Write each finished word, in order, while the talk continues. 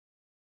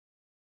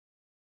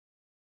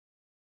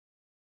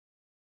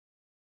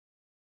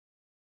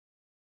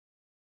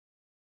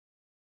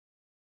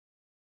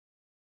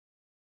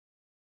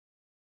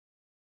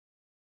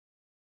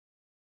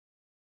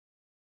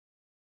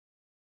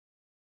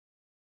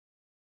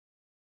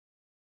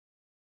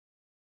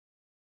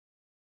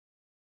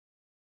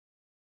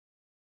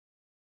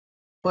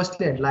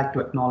Firstly, I'd like to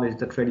acknowledge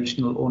the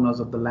traditional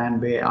owners of the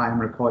land where I am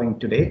recording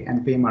today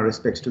and pay my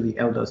respects to the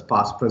elders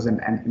past,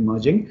 present, and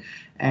emerging,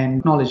 and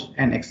acknowledge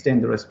and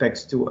extend the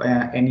respects to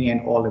any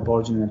and all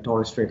Aboriginal and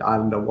Torres Strait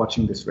Islander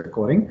watching this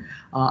recording.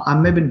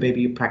 I'm Mebin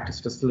Baby,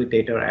 practice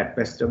facilitator at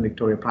Western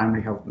Victoria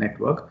Primary Health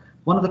Network.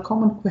 One of the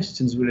common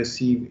questions we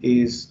receive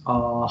is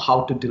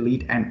how to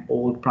delete an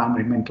old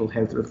primary mental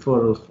health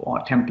referral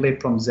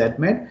template from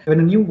Zedmed.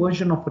 When a new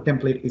version of a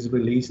template is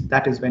released,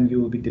 that is when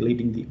you will be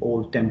deleting the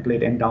old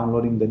template and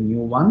downloading the new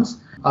ones.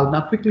 I'll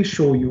now quickly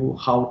show you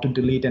how to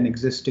delete an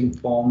existing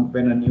form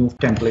when a new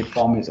template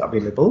form is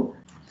available.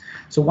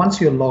 So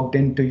once you're logged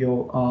into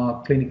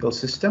your clinical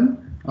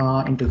system,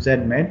 into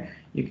Zedmed,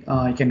 you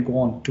can go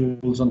on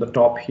Tools on the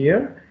top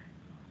here,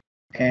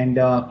 and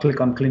click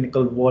on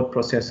Clinical Word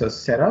Processor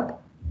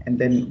Setup, and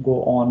then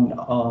go on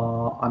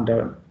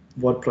under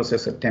Word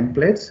Processor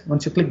Templates.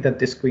 Once you click that,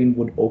 this screen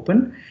would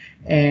open,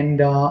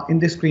 and in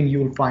this screen you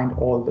will find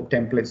all the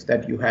templates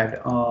that you had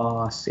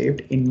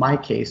saved. In my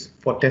case,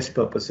 for test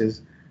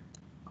purposes,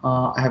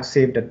 I have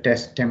saved a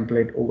test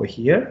template over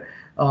here.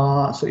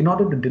 So in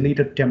order to delete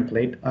a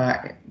template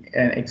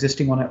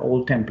existing on an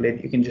old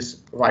template, you can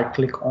just right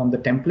click on the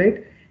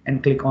template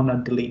and click on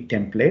a delete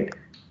template.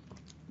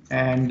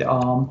 And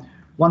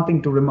one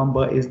thing to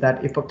remember is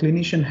that if a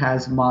clinician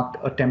has marked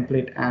a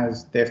template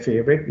as their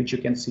favorite, which you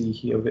can see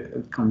here,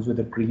 it comes with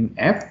a green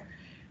F,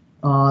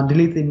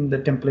 deleting the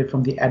template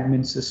from the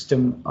admin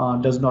system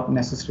does not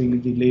necessarily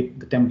delete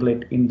the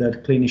template in the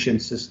clinician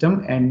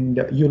system,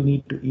 and you'll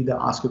need to either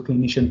ask your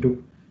clinician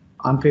to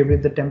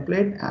unfavorite the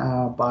template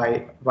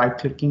by right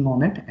clicking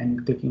on it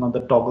and clicking on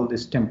the toggle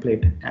this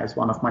template as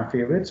one of my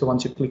favorites. So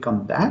once you click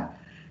on that,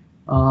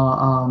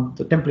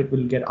 the template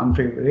will get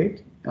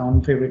unfavorited,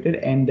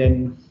 and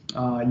then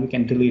you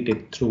can delete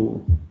it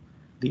through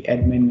the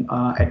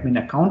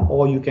admin account,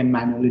 or you can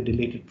manually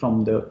delete it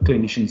from the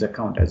clinician's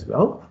account as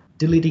well.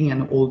 Deleting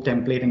an old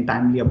template and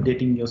timely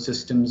updating your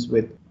systems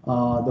with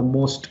the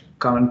most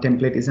current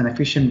template is an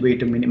efficient way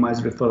to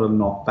minimize referral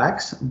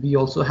knockbacks. We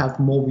also have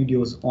more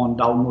videos on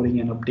downloading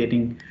and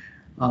updating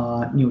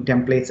new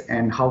templates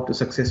and how to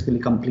successfully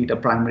complete a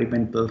primary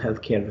mental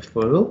health care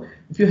referral.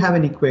 If you have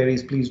any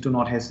queries, please do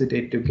not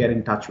hesitate to get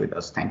in touch with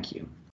us. Thank you.